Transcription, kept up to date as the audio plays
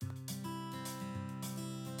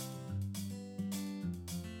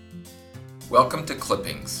Welcome to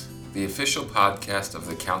Clippings, the official podcast of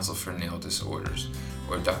the Council for Nail Disorders,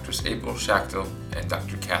 where Drs. April Schachtel and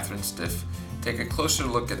Dr. Catherine Stiff take a closer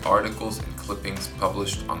look at articles and clippings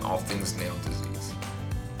published on all things nail disease.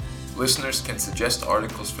 Listeners can suggest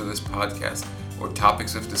articles for this podcast or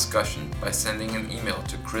topics of discussion by sending an email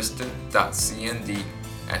to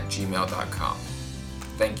kristen.cnd@gmail.com.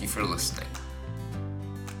 Thank you for listening.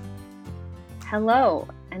 Hello,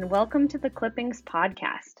 and welcome to the Clippings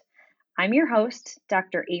podcast. I'm your host,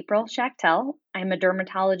 Dr. April Schachtel. I'm a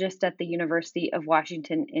dermatologist at the University of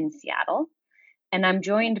Washington in Seattle, and I'm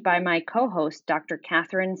joined by my co-host, Dr.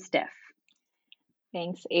 Catherine Stiff.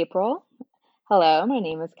 Thanks, April. Hello, my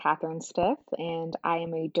name is Catherine Stiff, and I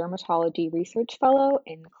am a dermatology research fellow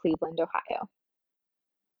in Cleveland, Ohio.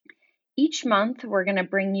 Each month, we're going to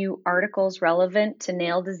bring you articles relevant to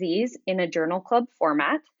nail disease in a journal club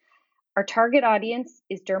format. Our target audience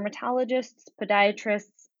is dermatologists,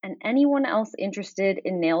 podiatrists, and anyone else interested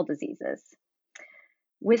in nail diseases.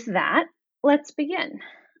 With that, let's begin.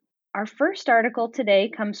 Our first article today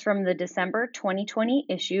comes from the December 2020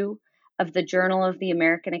 issue of the Journal of the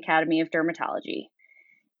American Academy of Dermatology.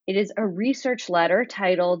 It is a research letter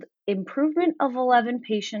titled Improvement of 11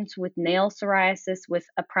 Patients with Nail Psoriasis with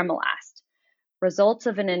Apremilast, Results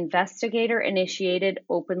of an Investigator-Initiated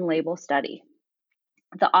Open-Label Study.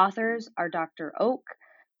 The authors are Dr. Oak,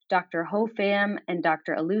 Dr. Ho-Pham, and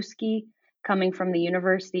Dr. Alewski, coming from the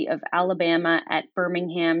University of Alabama at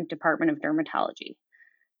Birmingham Department of Dermatology.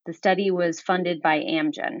 The study was funded by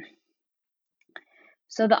Amgen.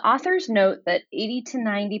 So the authors note that 80 to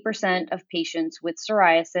 90% of patients with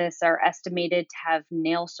psoriasis are estimated to have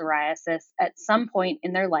nail psoriasis at some point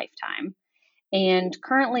in their lifetime. And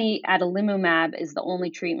currently, adalimumab is the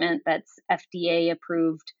only treatment that's FDA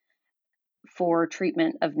approved for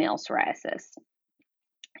treatment of nail psoriasis.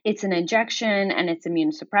 It's an injection and it's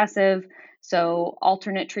immunosuppressive, so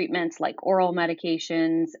alternate treatments like oral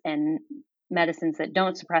medications and medicines that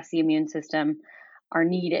don't suppress the immune system are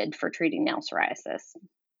needed for treating nail psoriasis.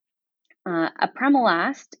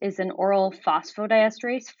 Apremilast is an oral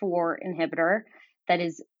phosphodiesterase 4 inhibitor that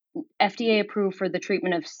is FDA approved for the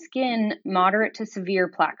treatment of skin moderate to severe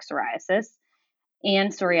plaque psoriasis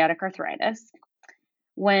and psoriatic arthritis.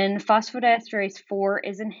 When phosphodiesterase 4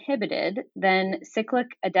 is inhibited, then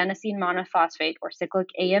cyclic adenosine monophosphate, or cyclic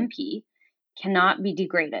AMP, cannot be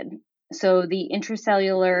degraded. So the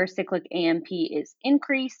intracellular cyclic AMP is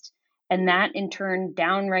increased, and that in turn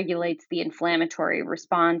downregulates the inflammatory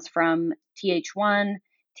response from Th1,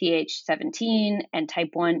 Th17, and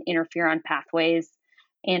type 1 interferon pathways,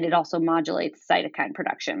 and it also modulates cytokine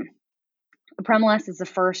production. Apremilast is the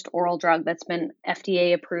first oral drug that's been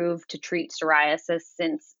FDA approved to treat psoriasis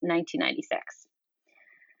since 1996.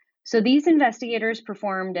 So these investigators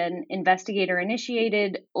performed an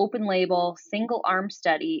investigator-initiated, open-label, single-arm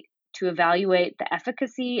study to evaluate the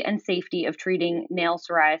efficacy and safety of treating nail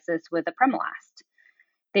psoriasis with apremilast.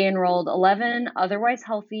 They enrolled 11 otherwise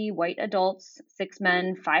healthy white adults, 6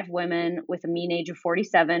 men, 5 women, with a mean age of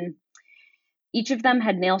 47. Each of them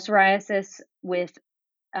had nail psoriasis with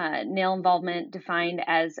nail involvement defined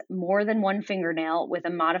as more than one fingernail with a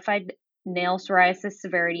modified nail psoriasis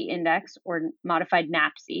severity index, or modified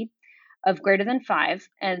NAPSI, of greater than 5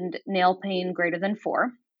 and nail pain greater than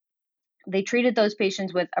 4. They treated those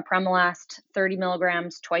patients with apremilast 30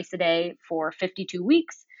 milligrams twice a day for 52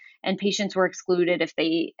 weeks, and patients were excluded if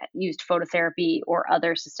they used phototherapy or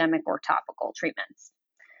other systemic or topical treatments.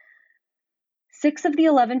 6 of the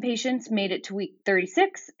 11 patients made it to week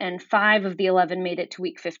 36, and 5 of the 11 made it to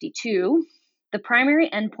week 52. The primary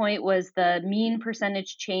endpoint was the mean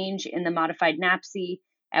percentage change in the modified NAPSI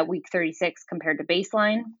at week 36 compared to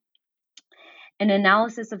baseline. An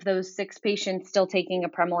analysis of those 6 patients still taking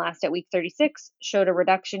apremilast at week 36 showed a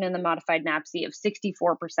reduction in the modified NAPSI of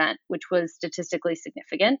 64%, which was statistically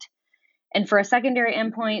significant. And for a secondary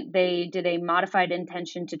endpoint, they did a modified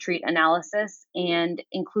intention to treat analysis and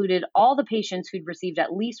included all the patients who'd received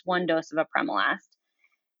at least one dose of apremilast.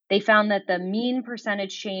 They found that the mean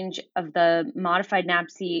percentage change of the modified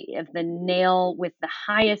NAPSI of the nail with the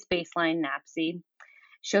highest baseline NAPSI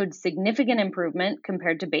showed significant improvement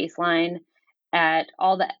compared to baseline at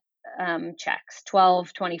all the checks,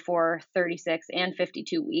 12, 24, 36, and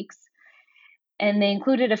 52 weeks. And they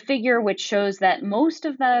included a figure which shows that most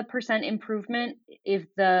of the percent improvement in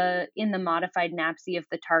the modified NAPSI of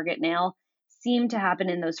the target nail seemed to happen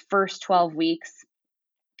in those first 12 weeks,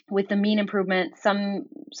 with the mean improvement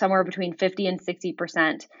somewhere between 50 and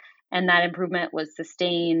 60%, and that improvement was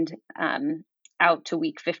sustained out to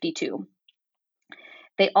week 52.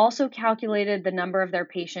 They also calculated the number of their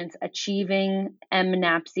patients achieving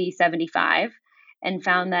MNAPSI 75, and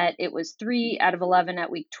found that it was 3 out of 11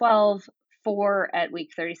 at week 12, 4 at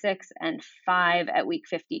week 36, and 5 at week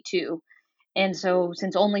 52. And so,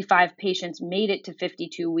 since only 5 patients made it to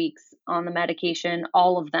 52 weeks on the medication,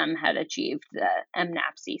 all of them had achieved the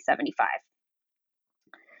MNAPC 75.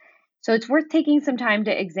 So, it's worth taking some time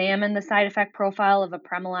to examine the side effect profile of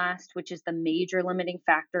apremilast, which is the major limiting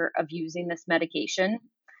factor of using this medication.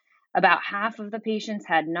 About half of the patients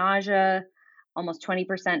had nausea, almost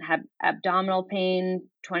 20% had abdominal pain,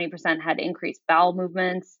 20% had increased bowel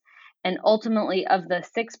movements. And ultimately, of the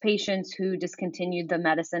 6 patients who discontinued the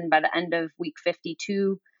medicine by the end of week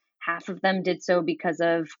 52, half of them did so because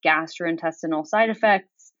of gastrointestinal side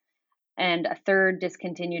effects, and a third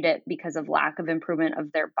discontinued it because of lack of improvement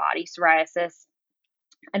of their body psoriasis.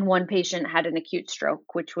 And 1 patient had an acute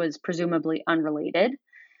stroke, which was presumably unrelated.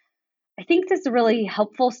 I think this is a really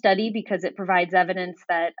helpful study because it provides evidence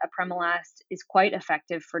that apremilast is quite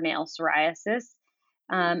effective for nail psoriasis,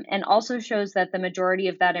 and also shows that the majority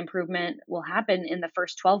of that improvement will happen in the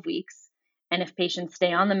first 12 weeks. And if patients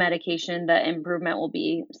stay on the medication, the improvement will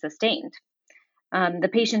be sustained. The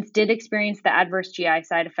patients did experience the adverse GI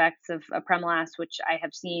side effects of apremilast, which I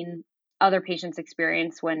have seen other patients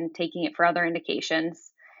experience when taking it for other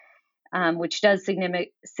indications, which does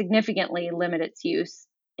significantly limit its use.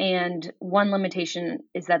 And one limitation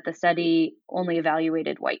is that the study only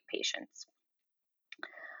evaluated white patients.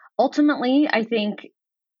 Ultimately, I think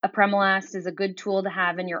apremilast is a good tool to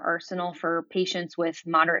have in your arsenal for patients with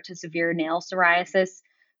moderate to severe nail psoriasis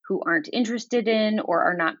who aren't interested in or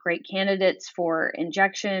are not great candidates for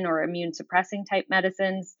injection or immune suppressing type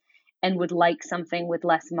medicines and would like something with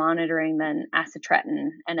less monitoring than acitretin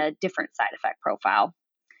and a different side effect profile.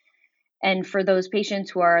 And for those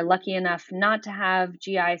patients who are lucky enough not to have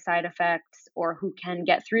GI side effects or who can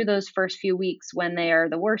get through those first few weeks when they are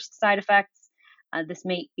the worst side effects, this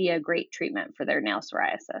may be a great treatment for their nail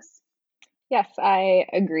psoriasis. Yes, I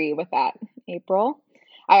agree with that, April.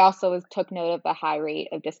 I also took note of the high rate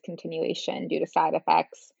of discontinuation due to side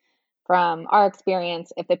effects. From our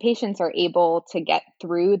experience, if the patients are able to get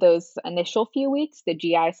through those initial few weeks, the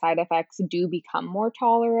GI side effects do become more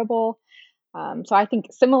tolerable. So I think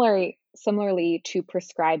similarly to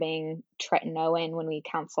prescribing tretinoin when we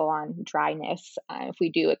counsel on dryness, if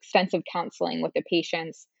we do extensive counseling with the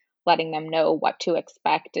patients, letting them know what to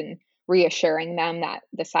expect and reassuring them that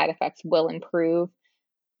the side effects will improve,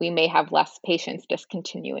 we may have less patients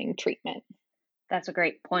discontinuing treatment. That's a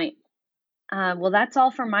great point. Well, that's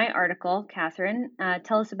all for my article, Catherine.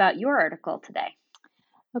 Tell us about your article today.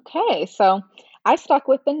 Okay, so I stuck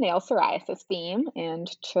with the nail psoriasis theme and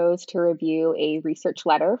chose to review a research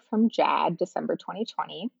letter from JAD, December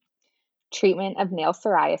 2020, treatment of nail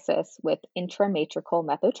psoriasis with intramatrical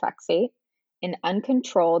methotrexate, an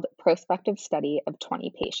uncontrolled prospective study of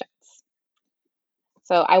 20 patients.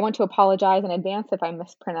 So I want to apologize in advance if I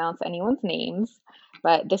mispronounce anyone's names,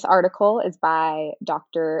 but this article is by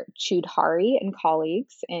Dr. Choudhary and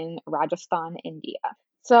colleagues in Rajasthan, India.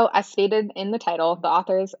 So, as stated in the title, the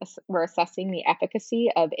authors were assessing the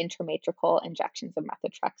efficacy of intramatrical injections of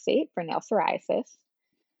methotrexate for nail psoriasis.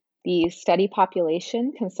 The study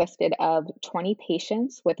population consisted of 20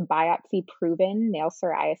 patients with biopsy-proven nail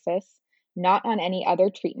psoriasis, not on any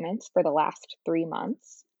other treatments for the last 3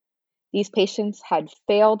 months. These patients had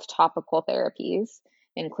failed topical therapies,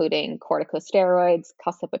 including corticosteroids,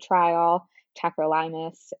 calcipotriol,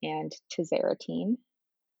 tacrolimus, and tazarotene.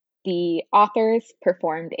 The authors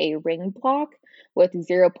performed a ring block with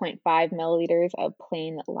 0.5 milliliters of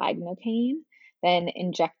plain lignocaine, then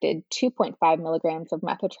injected 2.5 milligrams of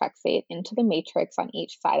methotrexate into the matrix on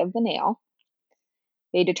each side of the nail.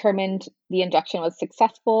 They determined the injection was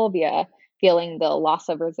successful via feeling the loss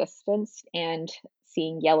of resistance and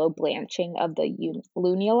seeing yellow blanching of the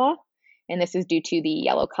lunula, and this is due to the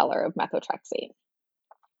yellow color of methotrexate.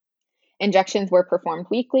 Injections were performed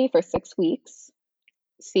weekly for 6 weeks.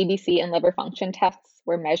 CBC and liver function tests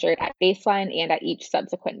were measured at baseline and at each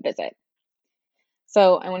subsequent visit.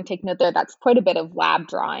 So I want to take note there, that's quite a bit of lab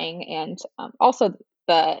drawing, and also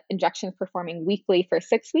the injections performing weekly for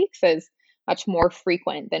 6 weeks is much more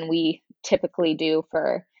frequent than we typically do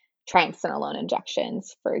for triamcinolone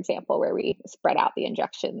injections, for example, where we spread out the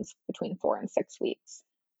injections between 4 and 6 weeks.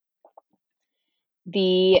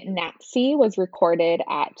 The NAPC was recorded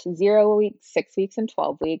at 0 weeks, 6 weeks, and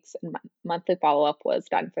 12 weeks, and monthly follow-up was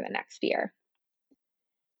done for the next year.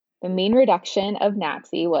 The mean reduction of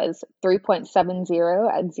NAPC was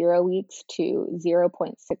 3.70 at 0 weeks to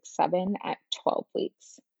 0.67 at 12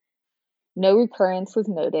 weeks. No recurrence was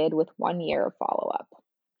noted with 1 year of follow-up.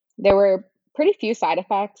 There were pretty few side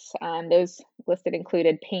effects. Those listed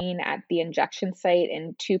included pain at the injection site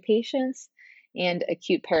in 2 patients and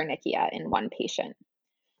acute paronychia in one patient.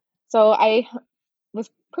 So I was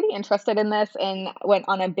pretty interested in this and went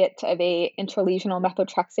on a bit of a intralesional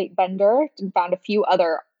methotrexate bender and found a few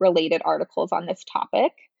other related articles on this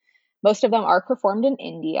topic. Most of them are performed in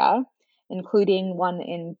India, including one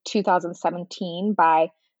in 2017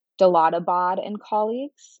 by Daladabad and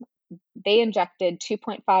colleagues. They injected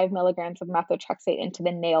 2.5 milligrams of methotrexate into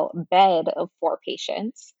the nail bed of 4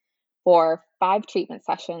 patients for 5 treatment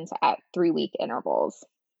sessions at 3-week intervals.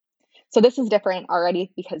 So this is different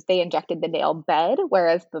already because they injected the nail bed,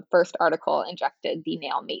 whereas the first article injected the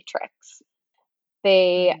nail matrix.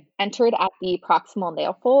 They entered at the proximal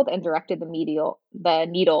nail fold and directed the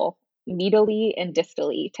needle medially and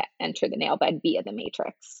distally to enter the nail bed via the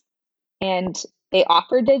matrix. And they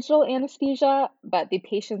offered digital anesthesia, but the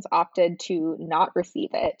patients opted to not receive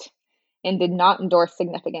it and did not endorse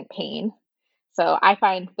significant pain. So I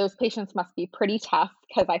find those patients must be pretty tough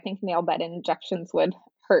because I think nail bed injections would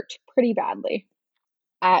hurt pretty badly.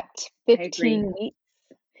 At I agree. 15 weeks,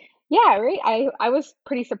 yeah, right. I was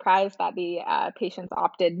pretty surprised that the patients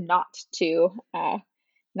opted not to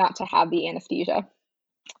have the anesthesia.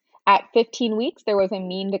 At 15 weeks, there was a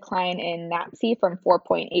mean decline in NAPSI from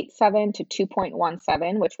 4.87 to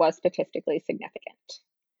 2.17, which was statistically significant.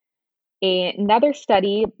 Another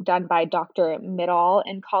study done by Dr. Middle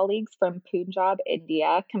and colleagues from Punjab,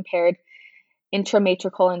 India, compared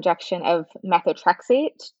intramatrical injection of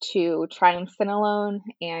methotrexate to triamcinolone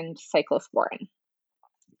and cyclosporin.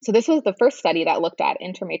 So this was the first study that looked at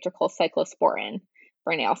intramatrical cyclosporin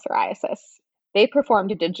for nail psoriasis. They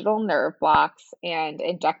performed digital nerve blocks and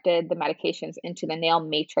injected the medications into the nail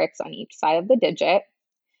matrix on each side of the digit.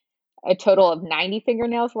 A total of 90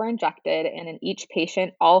 fingernails were injected, and in each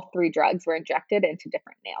patient, all 3 drugs were injected into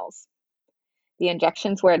different nails. The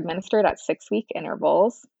injections were administered at 6-week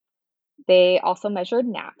intervals. They also measured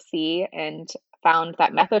NAPSI and found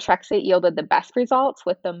that methotrexate yielded the best results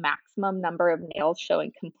with the maximum number of nails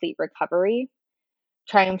showing complete recovery.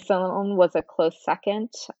 Triamcinolone was a close second,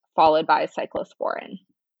 followed by cyclosporin.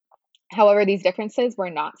 However, these differences were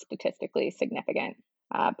not statistically significant.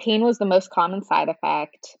 Pain was the most common side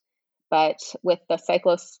effect, but with the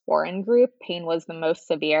cyclosporin group, pain was the most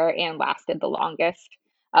severe and lasted the longest,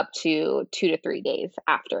 up to 2 to 3 days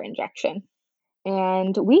after injection.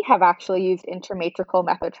 And we have actually used intramatrical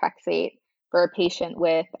methotrexate for a patient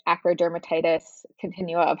with acrodermatitis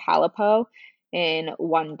continua of Halipo in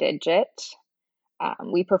 1 digit.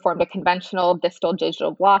 We performed a conventional distal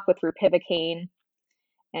digital block with ropivacaine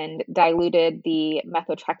and diluted the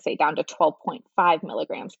methotrexate down to 12.5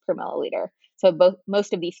 milligrams per milliliter. So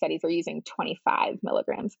most of these studies are using 25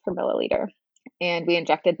 milligrams per milliliter. And we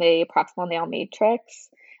injected the proximal nail matrix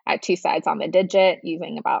at 2 sides on the digit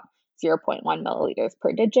using about 0.1 milliliters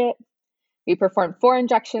per digit. We performed 4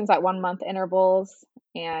 injections at 1-month intervals,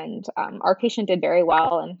 and our patient did very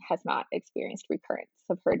well and has not experienced recurrence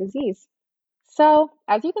of her disease. So,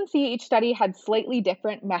 as you can see, each study had slightly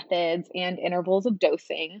different methods and intervals of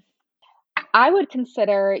dosing. I would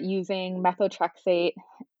consider using methotrexate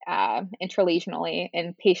intralesionally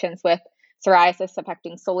in patients with psoriasis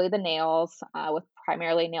affecting solely the nails with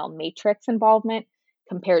primarily nail matrix involvement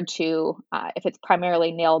compared to if it's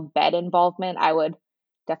primarily nail bed involvement, I would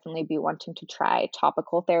definitely be wanting to try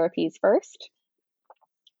topical therapies first.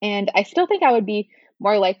 And I still think I would be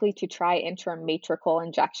more likely to try intramatrical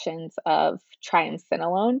injections of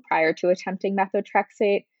triamcinolone prior to attempting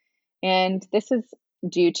methotrexate. And this is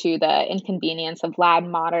due to the inconvenience of lab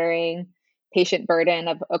monitoring, patient burden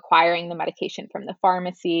of acquiring the medication from the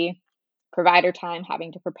pharmacy, provider time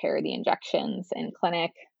having to prepare the injections in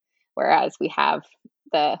clinic, whereas we have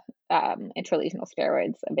the intralesional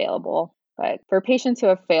steroids available. But for patients who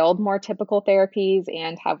have failed more typical therapies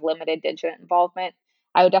and have limited digit involvement,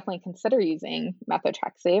 I would definitely consider using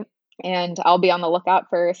methotrexate. And I'll be on the lookout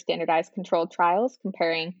for standardized controlled trials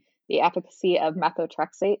comparing the efficacy of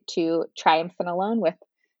methotrexate to triamcinolone with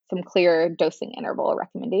some clear dosing interval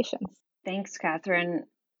recommendations. Thanks, Catherine.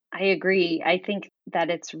 I agree. I think that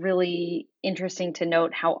it's really interesting to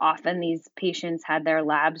note how often these patients had their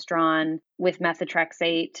labs drawn with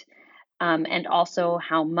methotrexate, and also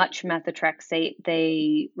how much methotrexate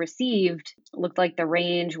they received. It looked like the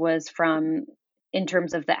range was from, in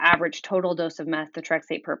terms of the average total dose of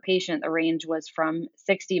methotrexate per patient, the range was from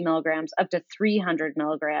 60 milligrams up to 300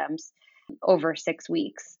 milligrams over 6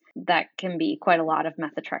 weeks. That can be quite a lot of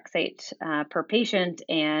methotrexate per patient,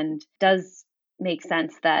 and does make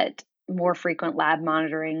sense that more frequent lab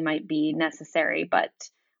monitoring might be necessary, but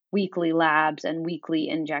weekly labs and weekly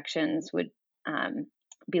injections would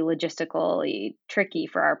be logistically tricky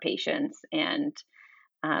for our patients and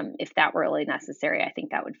if that were really necessary. I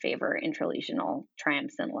think that would favor intralesional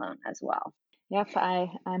triamcinolone as well. Yep,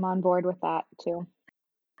 I'm on board with that too.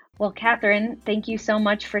 Well, Catherine, thank you so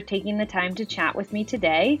much for taking the time to chat with me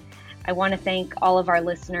today. I want to thank all of our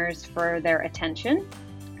listeners for their attention.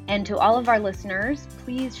 And to all of our listeners,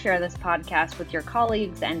 please share this podcast with your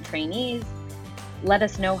colleagues and trainees. Let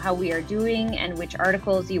us know how we are doing and which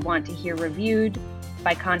articles you want to hear reviewed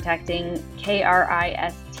by contacting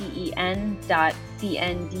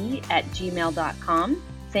kristen.cnd@gmail.com.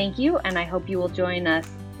 Thank you, and I hope you will join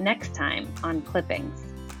us next time on Clippings.